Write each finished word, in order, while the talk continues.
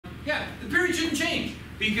Yeah, the period shouldn't change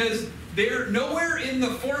because nowhere in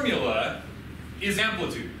the formula is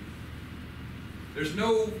amplitude. There's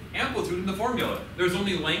no amplitude in the formula. There's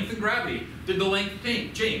only length and gravity. Did the length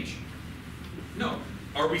change? No.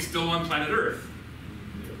 Are we still on planet Earth?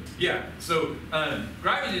 Yeah, so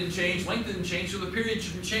gravity didn't change, length didn't change, so the period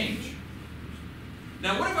shouldn't change.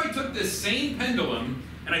 Now what if I took this same pendulum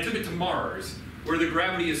and I took it to Mars, where the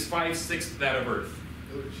gravity is 5/6 that of Earth?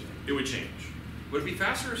 It would change. Would it be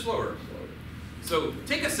faster or slower? So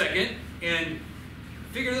take a second and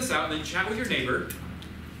figure this out and then chat with your neighbor.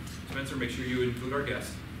 Spencer, make sure you include our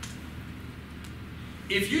guest.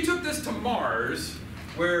 If you took this to Mars,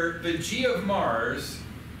 where the G of Mars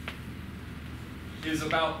is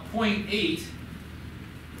about 0.8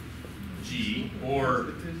 G,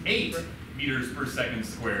 or 8 meters per second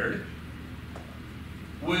squared,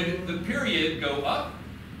 would the period go up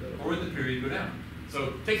or would the period go down?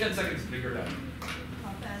 So take 10 seconds to figure it out.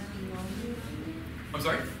 Up as in longer. I'm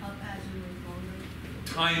sorry? Up as in longer.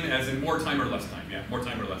 Time as in more time or less time. Yeah, more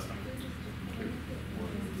time or less time.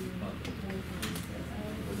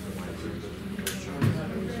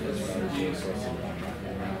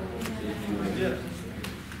 Yeah.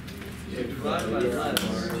 Yeah, divide by less.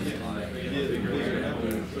 Yeah,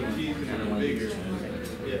 bigger. So T is kind of bigger.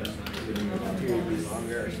 Yeah.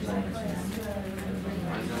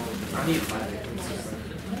 I need 5.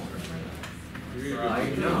 I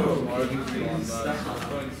know. Oh,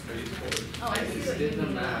 I see what you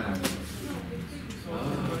mean.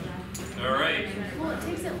 All right. Well, it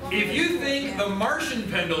takes it longer. If you think the Martian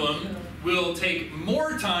pendulum will take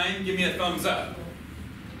more time, give me a thumbs up.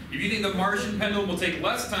 If you think the Martian pendulum will take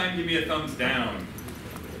less time, give me a thumbs down.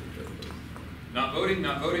 Not voting,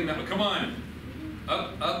 not voting, not, come on.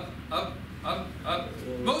 Up, up, up, up, up.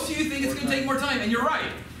 Most of you think it's going to take more time, and you're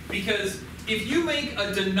right. Because if you make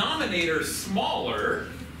a denominator smaller,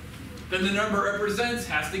 then the number it represents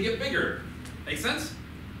has to get bigger. Make sense?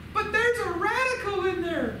 But there's a radical in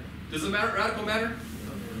there. Does the radical matter?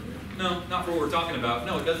 No, not for what we're talking about.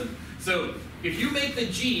 No, it doesn't. So if you make the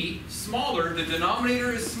G smaller, the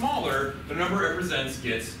denominator is smaller, the number it represents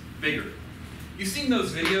gets bigger. You've seen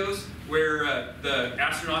those videos where the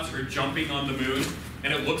astronauts are jumping on the moon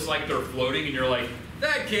and it looks like they're floating and you're like,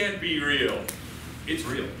 that can't be real. It's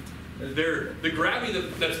real. The gravity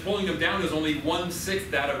that's pulling them down is only 1/6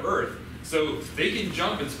 that of Earth. So they can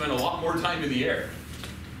jump and spend a lot more time in the air.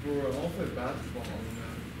 We're all play basketball.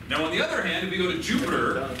 Now on the other hand, if we go to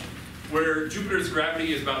Jupiter, where Jupiter's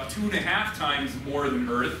gravity is about 2.5 times more than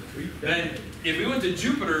Earth, then if we went to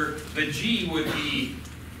Jupiter, the G would be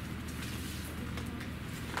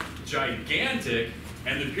gigantic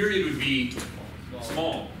and the period would be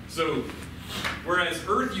small. So whereas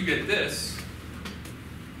Earth you get this,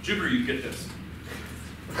 Jupiter you get this.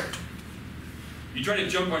 You try to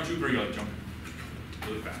jump on Jupiter, you're like jumping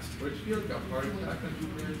really fast. Would you feel like a heart attack on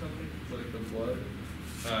Jupiter or something? Like the blood?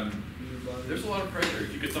 There's a lot of pressure.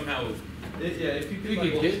 You could somehow. If you could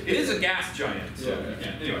like, it is a gas giant. So,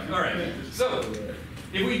 yeah. Anyway, all right. So,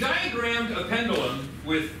 if we diagrammed a pendulum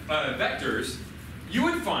with vectors, you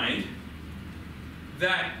would find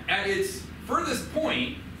that at its furthest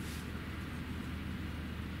point,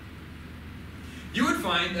 it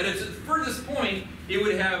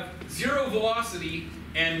would have 0 velocity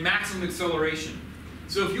and maximum acceleration.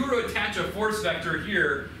 So if you were to attach a force vector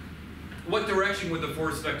here, what direction would the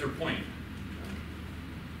force vector point?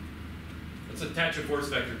 Let's attach a force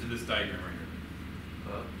vector to this diagram right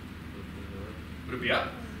here. Up. Would it be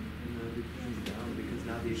up? No, down because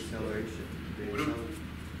now the acceleration.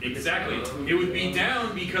 Exactly. It would be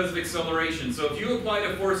down because of acceleration. So if you applied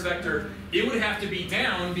a force vector, it would have to be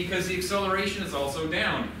down because the acceleration is also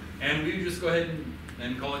down. And we would just go ahead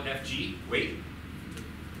and call it FG. Wait.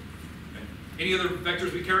 Okay. Any other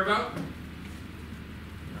vectors we care about?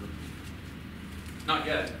 Not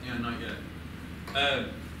yet. Yeah, not yet.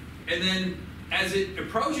 And then as it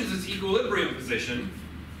approaches its equilibrium position,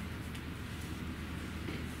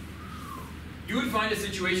 you would find a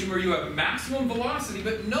situation where you have maximum velocity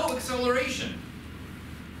but no acceleration.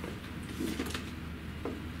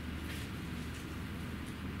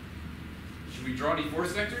 Should we draw any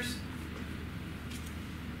force vectors?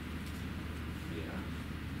 Yeah.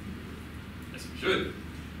 Yes, we should.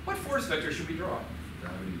 What force vector should we draw?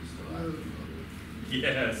 Gravity still acting.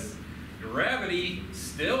 Yes, gravity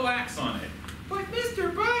still acts on it. But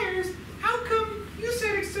Mr. Byers, how come you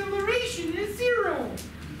said acceleration is 0?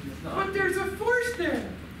 But there's a force there.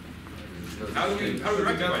 How do we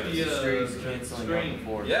rectify this? String.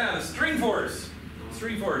 Yeah, the string force.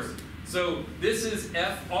 String force. So this is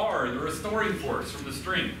FR, the restoring force from the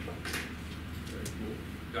string.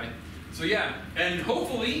 Okay. So yeah, and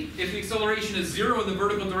hopefully, if the acceleration is 0 in the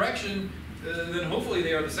vertical direction, then hopefully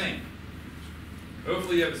they are the same.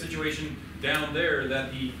 Hopefully you have a situation down there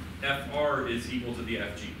that the FR is equal to the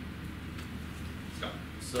FG. Scott.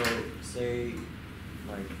 So say,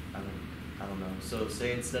 like, I don't know. So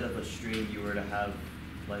say instead of a string, you were to have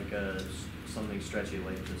like something stretchy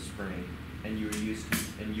like the spring, and you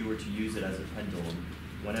were to use it as a pendulum.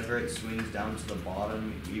 Whenever it swings down to the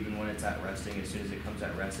bottom, even when it's at resting, as soon as it comes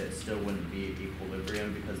at rest, it still wouldn't be at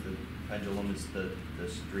equilibrium because the pendulum is the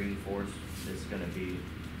string force is going to be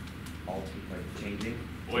changing.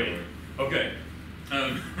 Wait. Okay.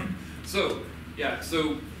 So yeah.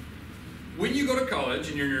 So when you go to college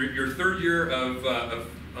and you're in your third year of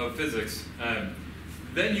physics,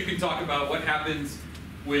 then you can talk about what happens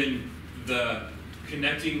when the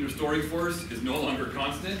connecting restoring force is no longer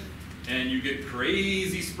constant and you get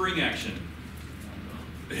crazy spring action.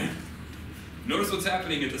 Notice what's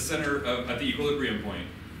happening at the center at the equilibrium point.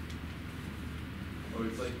 Oh,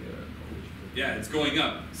 it's like Yeah, it's going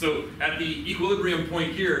up. So at the equilibrium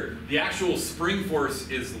point here, the actual spring force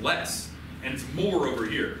is less, and it's more over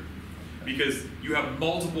here, because you have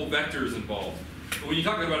multiple vectors involved. But when you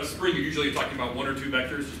talk about a spring, you're usually talking about 1 or 2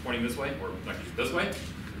 vectors just pointing this way, or vectors this way.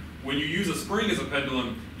 When you use a spring as a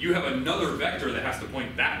pendulum, you have another vector that has to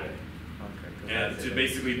point that way, and to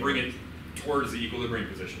basically bring it towards the equilibrium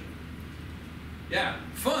position. Yeah,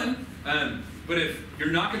 fun. But if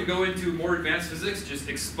you're not going to go into more advanced physics, just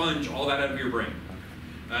expunge all that out of your brain.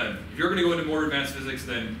 If you're going to go into more advanced physics,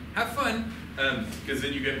 then have fun, because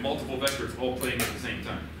then you get multiple vectors all playing at the same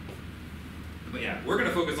time. But yeah, we're going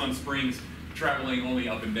to focus on springs traveling only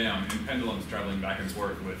up and down, and pendulums traveling back and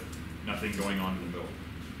forth with nothing going on in the middle.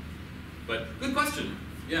 But good question.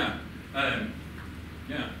 Yeah.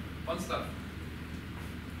 Yeah, fun stuff.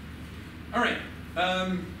 All right.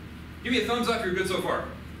 Give me a thumbs up if you're good so far.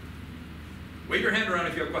 Wave your hand around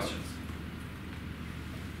if you have questions.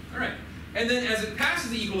 All right. And then as it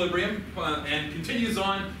passes the equilibrium and continues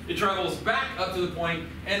on, it travels back up to the point,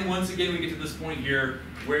 and once again we get to this point here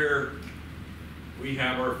where we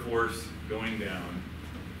have our force going down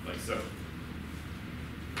like so.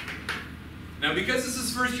 Now because this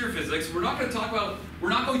is first year physics, we're not going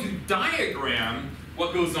to diagram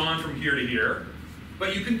what goes on from here to here,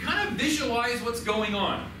 but you can kind of visualize what's going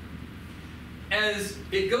on. As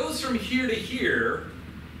it goes from here to here,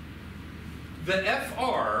 the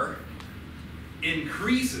FR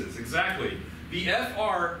increases, exactly. The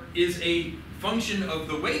FR is a function of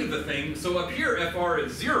the weight of the thing, so up here FR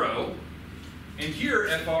is 0, and here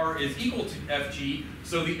FR is equal to FG,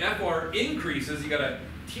 so the FR increases. You got a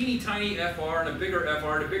teeny tiny FR and a bigger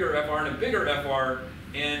FR and a bigger FR and a bigger FR,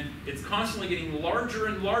 and it's constantly getting larger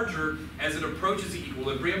and larger as it approaches the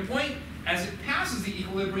equilibrium point. As it passes the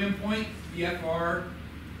equilibrium point, the FR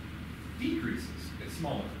decreases, it's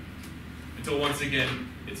smaller, until once again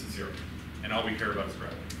it's 0, and all we care about is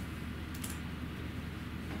gravity.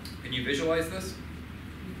 Can you visualize this?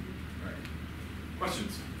 All right.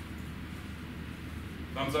 Questions?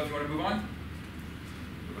 Thumbs up if you want to move on?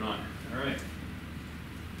 Moving on. All right.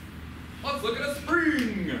 Let's look at a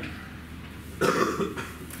spring.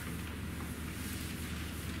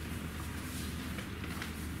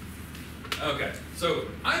 Okay, so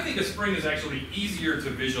I think a spring is actually easier to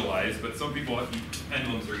visualize, but some people think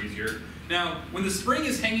pendulums are easier. Now, when the spring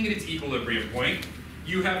is hanging at its equilibrium point,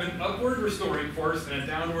 you have an upward restoring force and a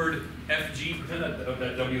downward FG. Pretend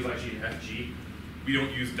that W is actually an FG. We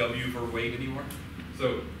don't use W for weight anymore.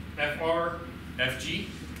 So FR, FG.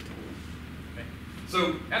 Okay.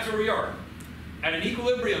 So that's where we are. At an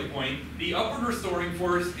equilibrium point, the upward restoring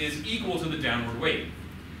force is equal to the downward weight.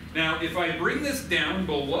 Now, if I bring this down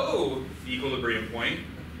below the equilibrium point,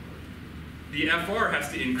 the FR has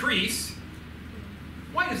to increase.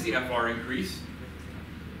 Why does the FR increase?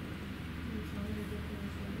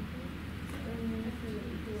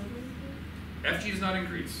 FG does not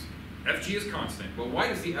increase. FG is constant, but why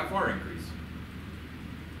does the FR increase?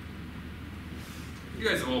 You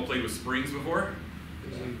guys have all played with springs before?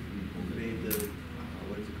 You made the,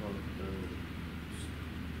 what is it called?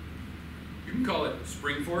 You can call it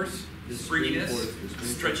spring force, springiness,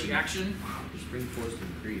 stretchy action. The spring force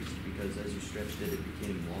increased because as you stretched it, it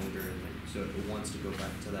became longer, and so it wants to go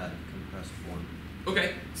back to that compressed form.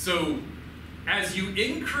 Okay, so as you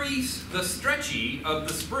increase the stretchy of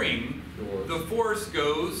the spring, the force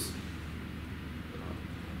goes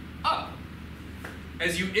up.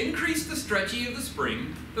 As you increase the stretchy of the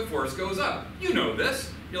spring, the force goes up. You know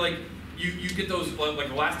this. You're like, you get those like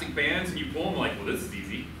elastic bands and you pull them like, well, this is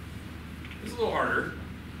easy. It's a little harder,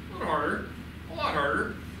 a little harder, a lot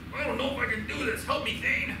harder. I don't know if I can do this. Help me,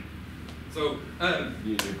 Thane. So,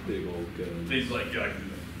 You need a big old gun. things like, yeah, I can do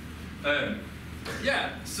that. Yeah,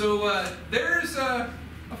 so there's a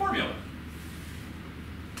formula.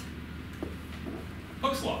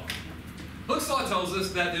 Hooke's law. Hooke's law tells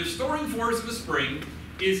us that the restoring force of a spring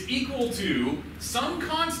is equal to some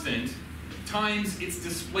constant times its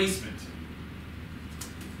displacement.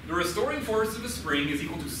 The restoring force of a spring is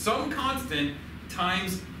equal to some constant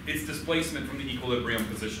times its displacement from the equilibrium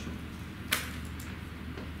position.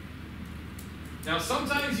 Now,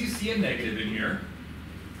 sometimes you see a negative in here.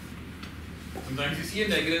 Sometimes you see a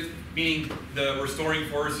negative, meaning the restoring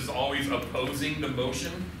force is always opposing the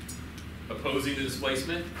motion, opposing the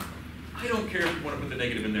displacement. I don't care if you want to put the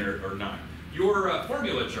negative in there or not. Your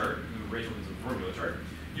formula chart, Rachel needs a formula chart.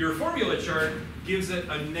 Your formula chart gives it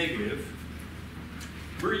a negative.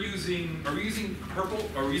 Are we using purple,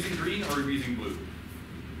 are we using green, or are we using blue?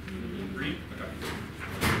 Green?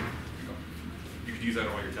 Okay. You could use that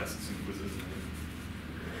on all your tests and quizzes.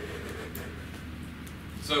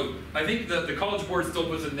 So I think that the College Board still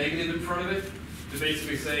puts a negative in front of it to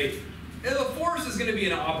basically say, the force is going to be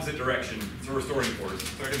in an opposite direction. It's a restoring force.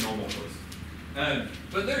 It's like a normal force.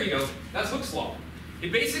 But there you go. That's Hooke's law.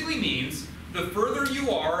 It basically means the further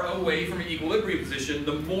you are away from an equilibrium position,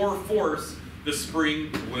 the more force the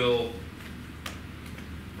spring will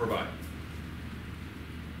provide.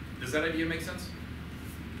 Does that idea make sense?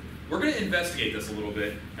 We're going to investigate this a little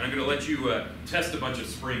bit, and I'm going to let you test a bunch of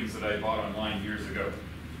springs that I bought online years ago.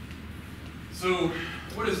 So,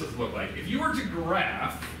 what does this look like? If you were to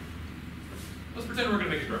graph, let's pretend we're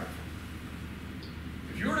going to make a graph.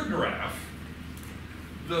 If you were to graph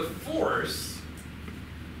the force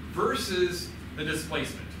versus the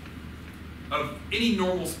displacement of any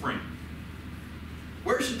normal spring,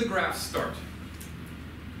 where should the graph start?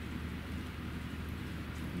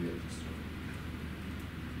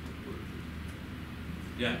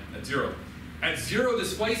 Yeah, at 0. At 0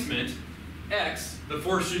 displacement, x, the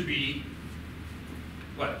force should be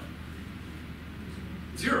what?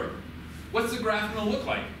 0. What's the graph going to look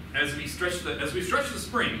like as we stretch the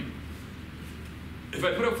spring? If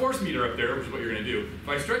I put a force meter up there, which is what you're going to do, if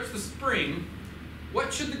I stretch the spring,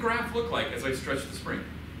 what should the graph look like as I stretch the spring?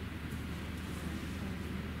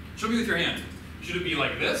 Show me with your hand. Should it be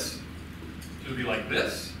like this? Should it be like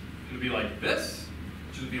this? Should it be like this?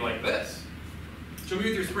 Should it be like this? Show me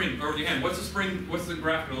with your spring, or with your hand. What's the spring, what's the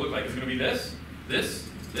graph going to look like? It's going to be this, this,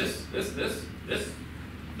 this, this, this, this.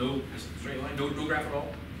 No straight line, no graph at all.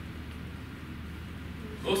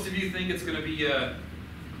 Most of you think it's going to be a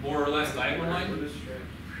more or less diagonal line?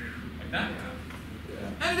 Like that?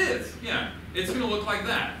 And it is, yeah. It's going to look like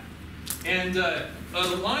that. And a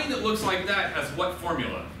line that looks like that has what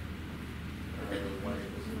formula?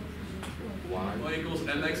 Y equals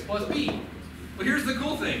mx plus b. But here's the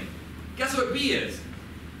cool thing. Guess what b is?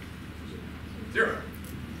 0.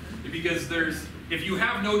 Because if you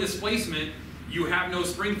have no displacement, you have no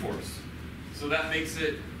spring force. So that makes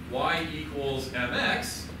it y equals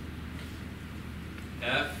mx,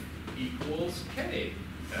 f equals kx.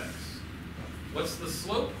 What's the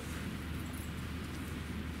slope?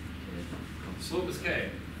 The slope is k,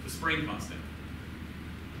 the spring constant.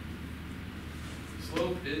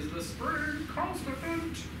 Slope is the spring constant.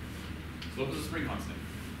 Slope is the spring constant.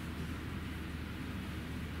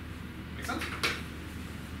 Make sense?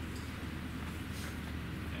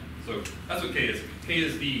 Yeah. So that's what k is. K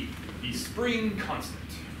is the spring constant.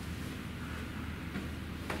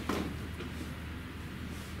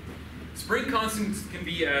 Spring constants can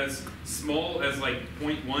be as small as like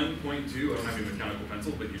 0.1, 0.2. I don't have any mechanical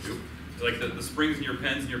pencils, but you do. So like the springs in your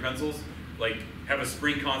pens and your pencils, like have a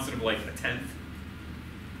spring constant of like 1/10.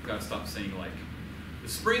 Gotta stop saying like. The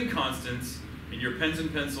spring constants in your pens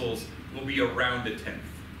and pencils will be around 1/10.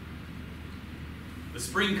 The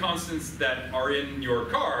spring constants that are in your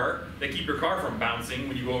car, that keep your car from bouncing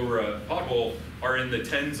when you go over a pothole, are in the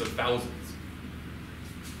tens of thousands.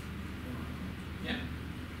 Yeah.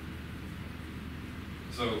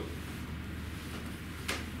 So,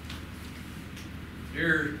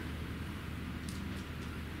 here,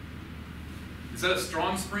 is that a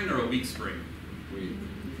strong spring or a weak spring? Weak.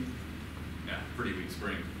 Yeah, pretty weak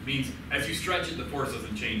spring. Means as you stretch it, the force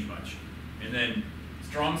doesn't change much. And then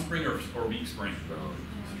strong spring or weak spring?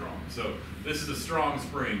 Strong. So this is a strong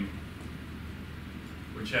spring,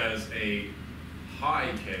 which has a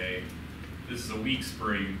high K. This is a weak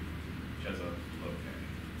spring, which has a low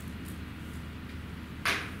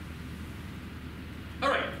K. All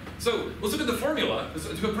right, so let's look at the formula. First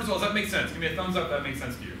of all, does that make sense? Give me a thumbs up if that makes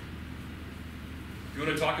sense to you. If you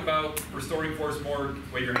want to talk about restoring force more,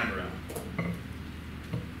 wave your hand around.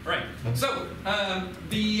 All right, so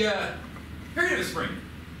the period of a spring.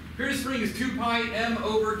 Period of spring is 2 pi m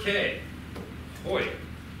over k. Boy.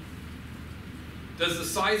 Does the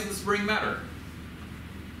size of the spring matter?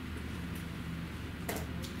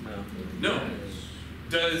 No. No.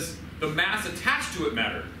 Does the mass attached to it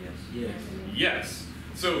matter? Yes. Yes.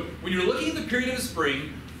 So when you're looking at the period of a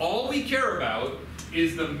spring, all we care about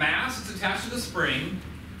is the mass that's attached to the spring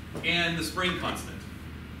and the spring constant.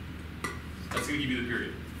 That's going to give you the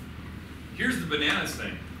period. Here's the bananas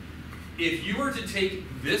thing. If you were to take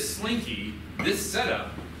this slinky, this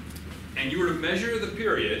setup, and you were to measure the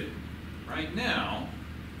period right now,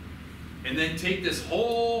 and then take this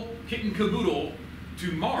whole kit and caboodle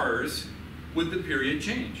to Mars, would the period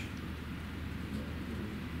change?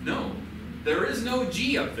 No. There is no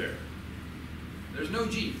G up there. There's no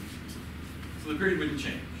G. So the period wouldn't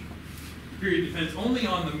change. The period depends only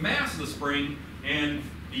on the mass of the spring and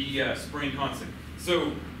the spring constant.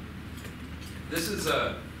 So this is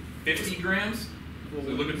 50 grams. So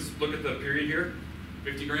look at the period here,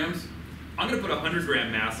 50 grams. I'm going to put a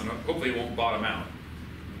 100-gram mass on it. Hopefully it won't bottom out.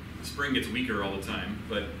 The spring gets weaker all the time.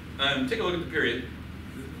 But take a look at the period.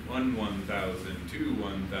 1, 1,000, 2,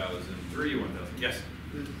 1,000, 3, 1,000. Yes?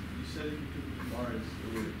 You said if you took it to Mars,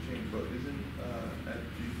 it would change, but isn't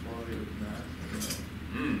FG quality of mass?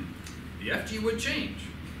 The FG would change.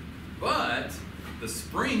 But the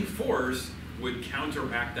spring force would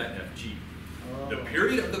counteract that FG. The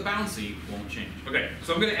period of the bouncy won't change. Okay,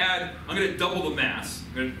 so I'm going to double the mass.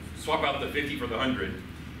 I'm going to swap out the 50 for the 100.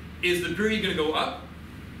 Is the period going to go up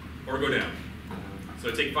or go down?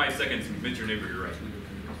 So take 5 seconds and convince your neighbor you're right.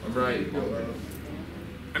 I'm right.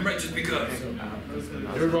 I'm right just because.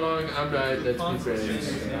 You're wrong, I'm right, that's me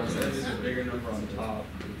There's a bigger number on top.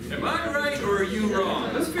 Am I right or are you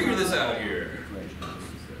wrong? Let's figure this out here.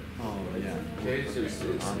 Oh, yeah. Okay, so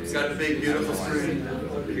It's got a big, beautiful spring.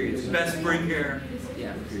 Best spring here.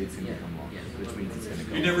 Yeah, the period's gonna come off, which means it's gonna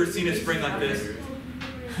go. You've never seen a spring like this?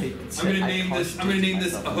 I'm gonna name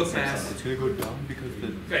this a hook mass. It's gonna go down because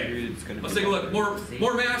the Okay, period's gonna let's take a look.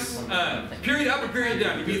 More mass. Period up or period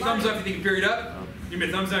down? Give me a thumbs up if you think period up. Give me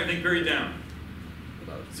a thumbs down if you think period down.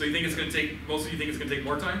 So you think it's gonna take, most of you think it's gonna take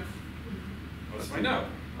more time? Well, let's find out.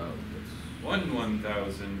 1,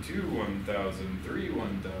 1,000, 2, 1,000, 3,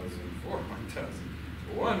 1,000, 4, 1,000.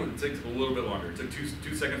 1 takes a little bit longer. It took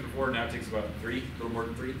 2 seconds before, now it takes about 3, a little more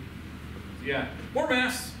than 3. So yeah, more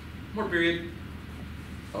mass, more period.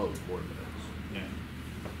 Oh, more minutes. Yeah.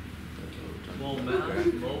 More mass,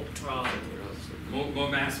 more problem. More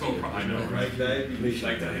mass, more problem. I know, right? Like diabetes.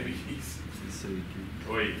 Like diabetes. So you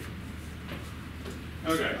can. Wait.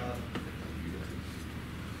 Okay.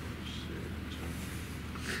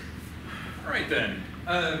 All right then.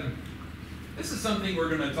 This is something we're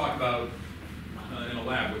going to talk about in a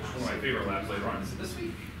lab, which is one of my favorite labs later on. Is it this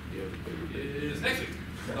week? It is next week.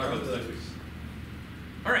 We'll talk about this next week.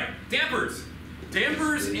 All right, dampers.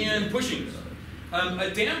 Dampers and bushings.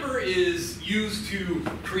 A damper is used to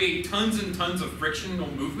create tons and tons of frictional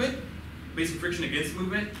movement, basic friction against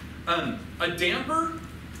movement. A damper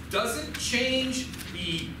doesn't change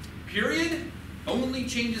the period, only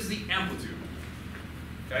changes the amplitude.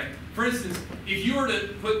 Okay? For instance, if you were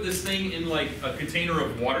to put this thing in like a container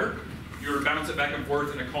of water, you were to bounce it back and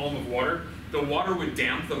forth in a column of water, the water would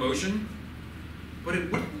damp the motion, but it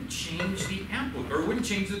wouldn't change the amplitude, or it wouldn't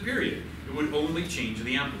change the period. It would only change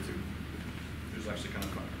the amplitude. Which is actually kind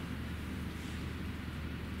of fun.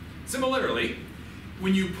 Similarly,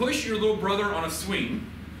 when you push your little brother on a swing,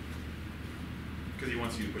 because he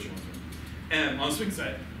wants you to push him on a swing, and on a swing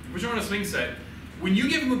set, you push him on a swing set, when you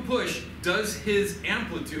give him a push, does his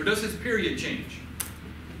amplitude, or does his period change?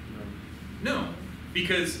 No,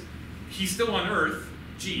 because he's still on Earth,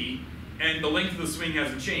 G, and the length of the swing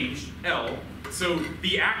hasn't changed, L, so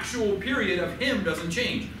the actual period of him doesn't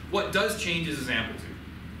change. What does change is his amplitude.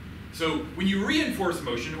 So when you reinforce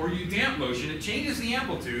motion or you damp motion, it changes the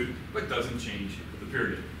amplitude, but doesn't change the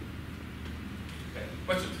period. Okay,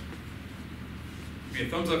 questions? Give me a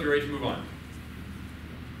thumbs up if you're ready to move on.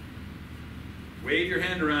 Wave your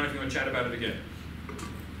hand around if you want to chat about it again.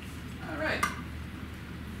 All right.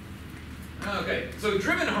 Okay, so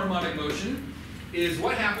driven harmonic motion is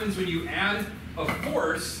what happens when you add a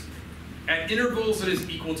force at intervals that is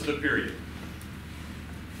equal to the period.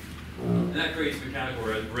 And that creates mechanical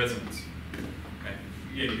resonance. Okay.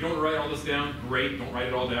 Again, if you don't write all this down, great, don't write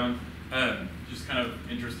it all down. Just kind of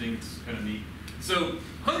interesting, it's kind of neat. So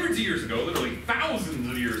hundreds of years ago, literally thousands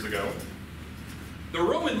of years ago, the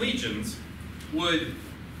Roman legions would,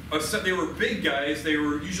 they were big guys, they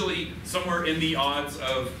were usually somewhere in the odds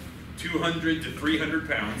of 200 to 300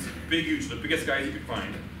 pounds, big, huge, the biggest guys you could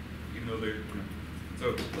find, even though they're,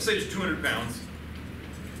 so let's say it's 200 pounds,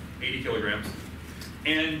 80 kilograms.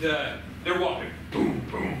 and they're walking. Boom,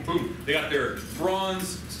 boom, boom. They got their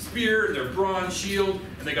bronze spear, their bronze shield,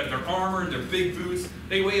 and they got their armor, their big boots.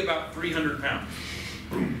 They weigh about 300 pounds.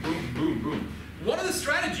 Boom, boom, boom, boom. One of the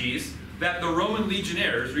strategies that the Roman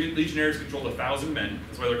legionnaires controlled 1,000 men.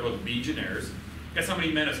 That's why they're called legionnaires. Guess how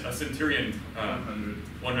many men a centurion? 100.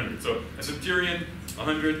 100. So a centurion,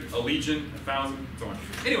 100, a legion, 1,000, so on.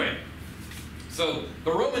 Anyway, so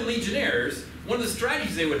the Roman legionnaires, one of the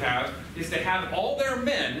strategies they would have is to have all their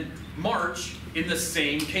men march in the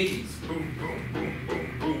same cadence. Boom, boom, boom,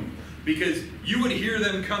 boom, boom. Because you would hear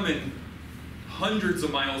them coming hundreds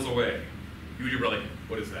of miles away. You would be like,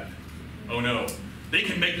 what is that? Oh no, they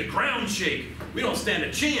can make the ground shake. We don't stand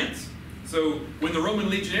a chance. So when the Roman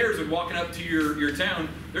legionnaires are walking up to your town,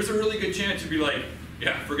 there's a really good chance you'd be like,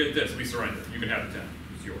 yeah, forget this, we surrender. You can have the town,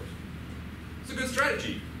 it's yours. It's a good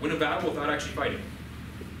strategy. Win a battle without actually fighting.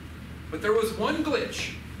 But there was one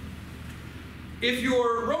glitch. If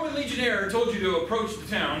your Roman legionnaire told you to approach the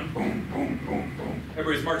town, boom, boom, boom, boom,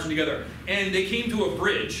 everybody's marching together, and they came to a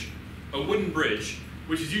bridge, a wooden bridge,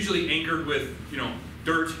 which is usually anchored with,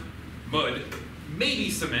 dirt, mud, maybe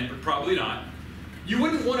cement, but probably not. You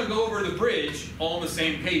wouldn't want to go over the bridge all in the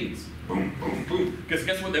same cadence. Boom, boom, boom. Because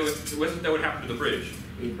guess what would happen to the bridge?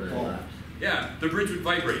 Yeah, the bridge would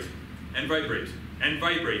vibrate, and vibrate, and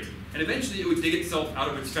vibrate. And eventually it would dig itself out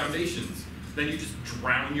of its foundations. Then you just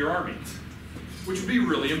drown your army. Which would be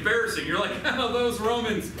really embarrassing. You're like, oh, those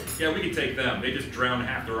Romans. Yeah, we can take them. They just drown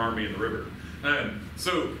half their army in the river.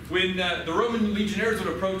 So when the Roman legionnaires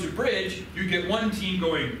would approach a bridge, you'd get one team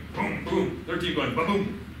going boom, boom, their team going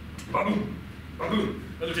ba-boom, ba-boom, ba-boom,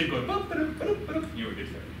 another team going ba-ba-dum, ba-dum, ba-dum. You would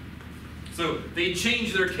get that. So they'd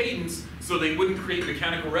change their cadence so they wouldn't create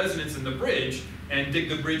mechanical resonance in the bridge and dig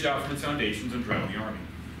the bridge out from its foundations and drown the army.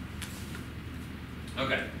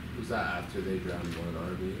 Okay. Was that after they drowned one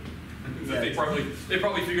army? They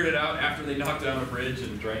probably figured it out after they knocked down a bridge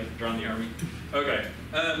and drowned the army. Okay,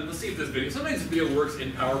 let's see if this video. Sometimes this video works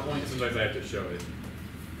in PowerPoint. Sometimes I have to show it.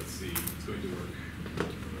 Let's see. It's going to work.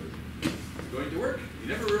 It's going to work. You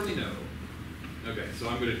never really know. Okay, so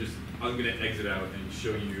I'm gonna exit out and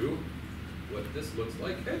show you what this looks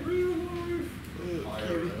like in real life.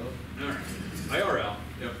 IRL. All right, IRL.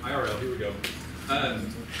 Yep, IRL. Here we go.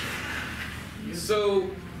 So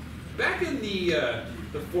back in the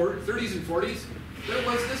 30s and 40s, there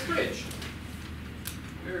was this bridge.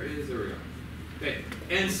 There we go. Okay,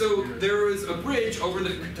 and so there was a bridge over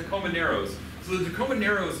the Tacoma Narrows. So the Tacoma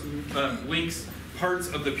Narrows links parts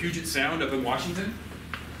of the Puget Sound up in Washington,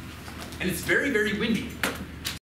 and it's very, very windy.